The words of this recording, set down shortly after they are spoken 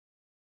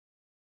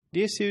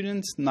Dear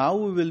students, now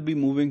we will be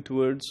moving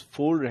towards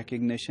fold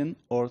recognition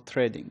or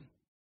threading.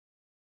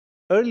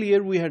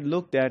 Earlier we had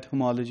looked at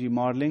homology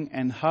modeling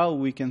and how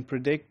we can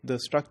predict the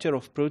structure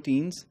of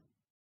proteins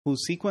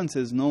whose sequence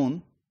is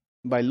known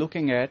by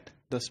looking at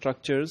the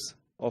structures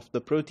of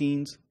the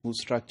proteins whose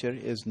structure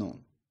is known.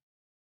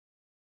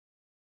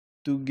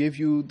 To give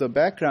you the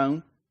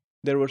background,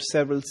 there were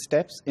several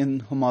steps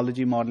in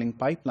homology modeling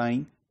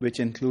pipeline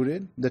which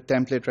included the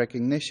template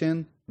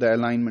recognition, the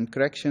alignment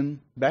correction,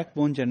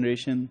 backbone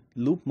generation,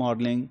 loop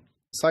modeling,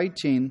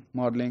 sidechain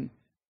modeling,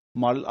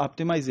 model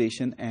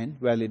optimization, and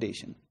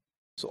validation.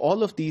 So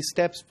all of these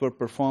steps were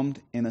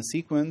performed in a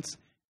sequence,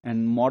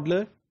 and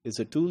Modeler is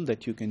a tool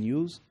that you can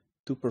use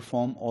to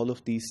perform all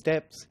of these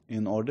steps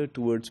in order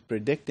towards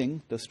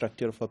predicting the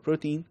structure of a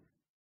protein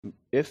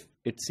if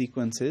its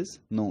sequence is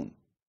known.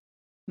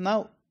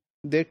 Now,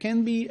 there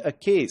can be a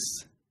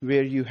case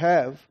where you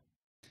have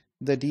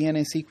the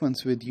DNA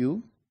sequence with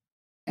you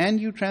and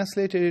you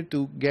translated it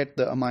to get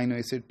the amino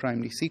acid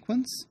primary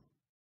sequence,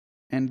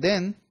 and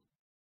then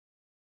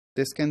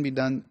this can be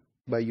done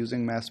by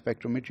using mass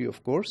spectrometry,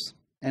 of course.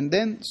 And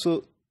then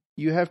so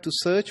you have to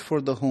search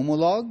for the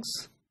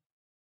homologs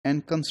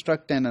and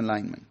construct an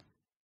alignment.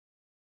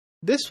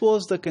 This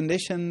was the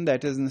condition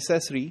that is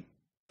necessary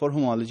for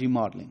homology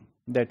modeling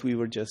that we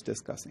were just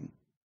discussing.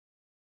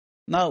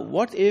 Now,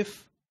 what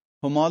if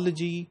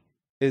homology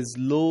is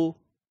low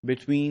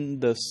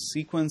between the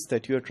sequence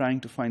that you are trying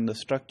to find the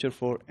structure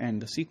for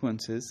and the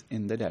sequences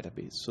in the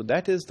database? So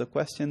that is the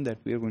question that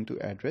we are going to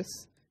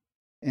address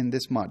in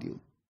this module.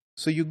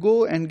 So you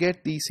go and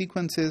get the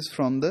sequences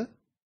from the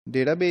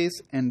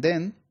database and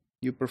then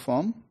you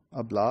perform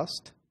a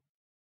BLAST.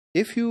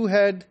 If you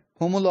had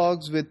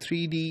homologs with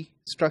 3D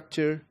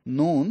structure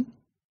known,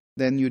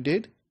 then you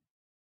did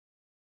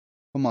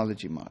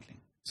homology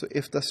modeling. So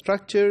if the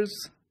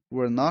structures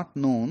were not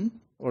known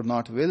or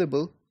not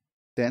available,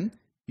 then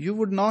you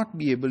would not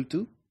be able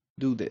to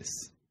do this.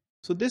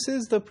 So this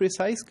is the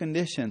precise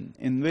condition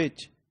in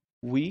which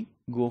we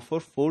go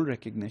for fold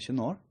recognition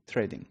or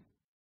threading.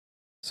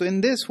 So in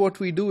this, what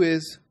we do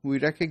is we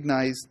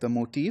recognize the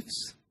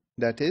motifs,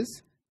 that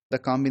is the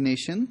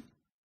combination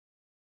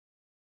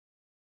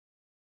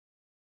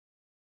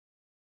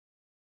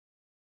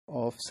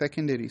of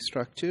secondary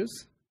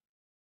structures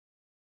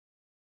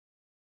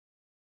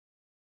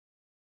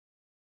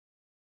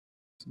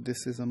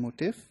this is a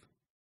motif,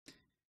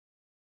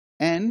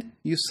 and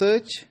you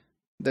search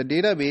the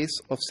database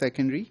of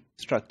secondary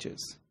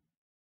structures.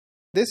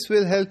 This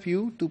will help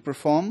you to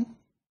perform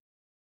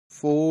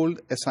fold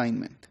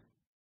assignment.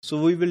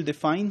 So we will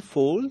define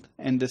fold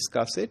and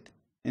discuss it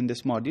in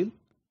this module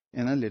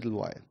in a little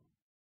while.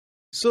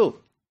 So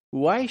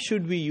why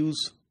should we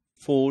use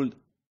fold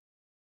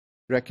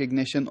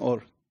recognition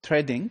or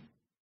threading?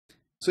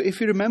 So if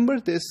you remember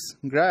this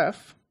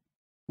graph,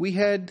 we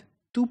had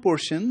two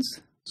portions.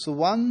 So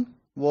one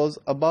was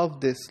above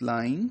this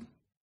line.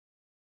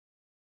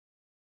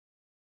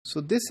 So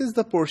this is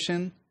the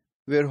portion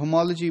where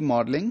homology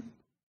modeling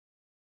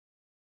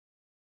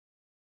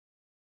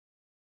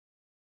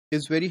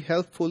is very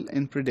helpful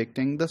in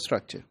predicting the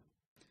structure.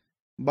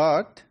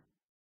 But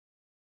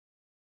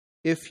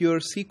if your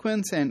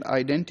sequence and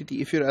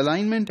identity, if your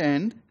alignment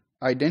and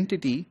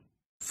identity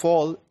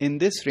fall in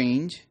this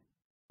range,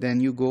 then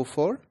you go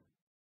for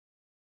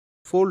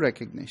fold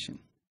recognition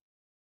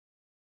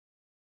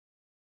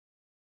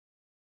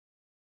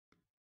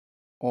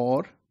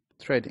or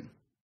threading.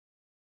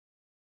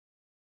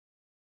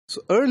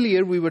 So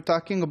earlier we were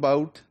talking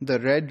about the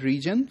red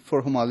region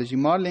for homology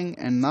modeling,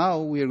 and now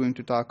we are going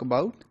to talk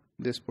about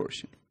this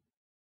portion.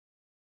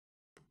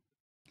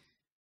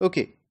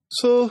 Okay,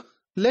 so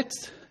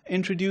let's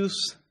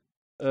introduce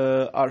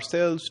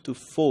ourselves to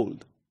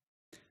fold.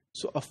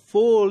 So a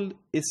fold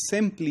is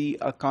simply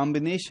a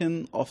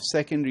combination of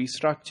secondary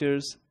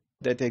structures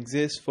that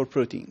exist for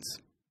proteins.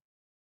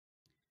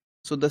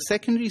 So the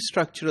secondary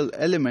structural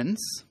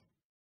elements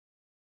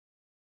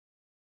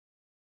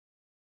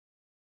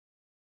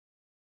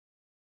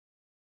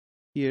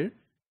here,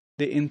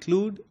 they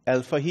include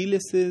alpha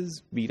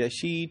helices, beta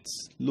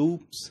sheets,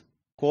 loops,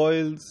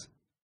 coils,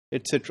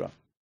 etc.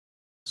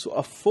 So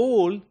a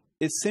fold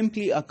is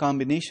simply a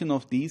combination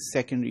of these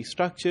secondary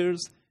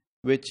structures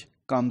which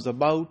comes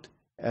about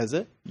as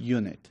a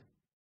unit.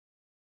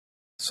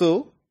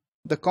 So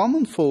the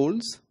common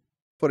folds,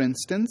 for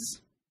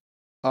instance,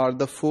 are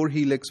the 4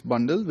 helix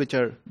bundle, which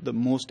are the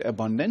most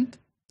abundant,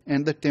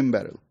 and the Tim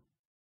barrel.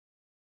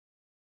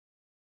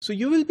 So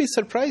you will be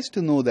surprised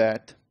to know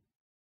that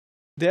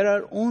there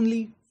are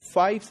only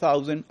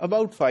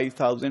about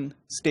 5,000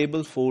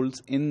 stable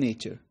folds in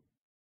nature.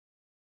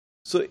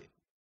 So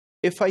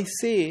if I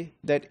say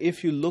that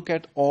if you look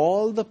at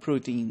all the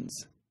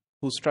proteins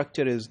whose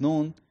structure is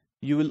known,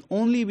 you will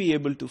only be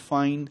able to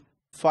find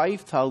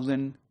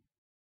 5,000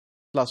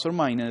 plus or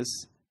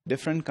minus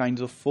different kinds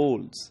of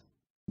folds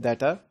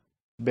that are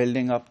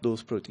building up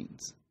those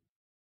proteins.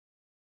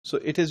 So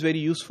it is very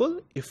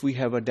useful if we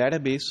have a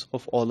database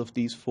of all of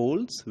these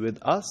folds with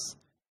us,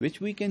 which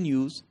we can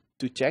use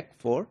to check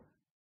for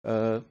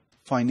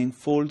finding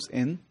folds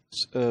in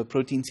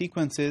protein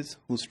sequences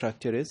whose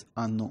structure is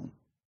unknown.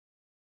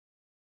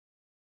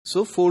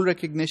 So fold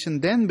recognition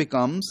then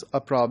becomes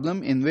a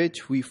problem in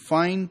which we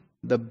find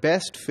the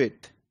best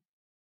fit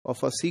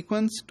of a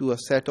sequence to a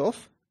set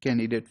of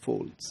candidate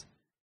folds.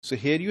 So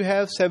here you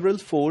have several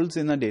folds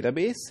in a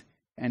database,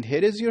 and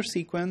here is your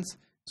sequence.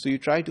 So you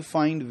try to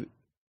find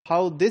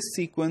how this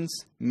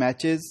sequence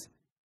matches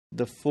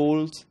the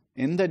folds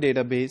in the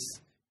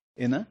database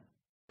in a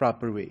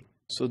proper way.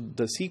 So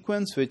the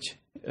sequence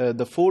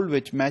the fold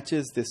which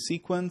matches this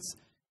sequence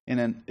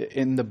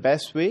in the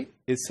best way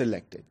is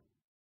selected.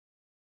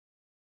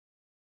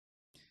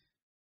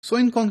 So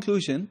in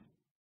conclusion,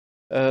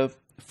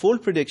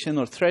 fold prediction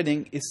or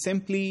threading is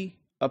simply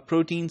a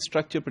protein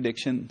structure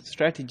prediction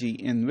strategy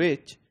in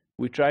which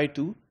we try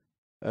to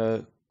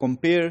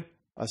compare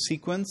a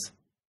sequence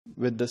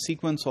with the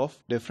sequence of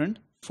different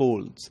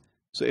folds.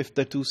 So if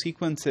the two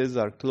sequences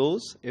are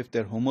close, if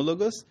they're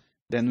homologous,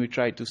 then we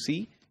try to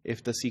see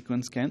if the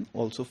sequence can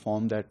also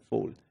form that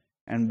fold.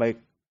 And by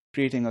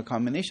creating a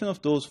combination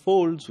of those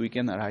folds, we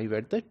can arrive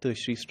at the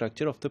tertiary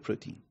structure of the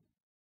protein.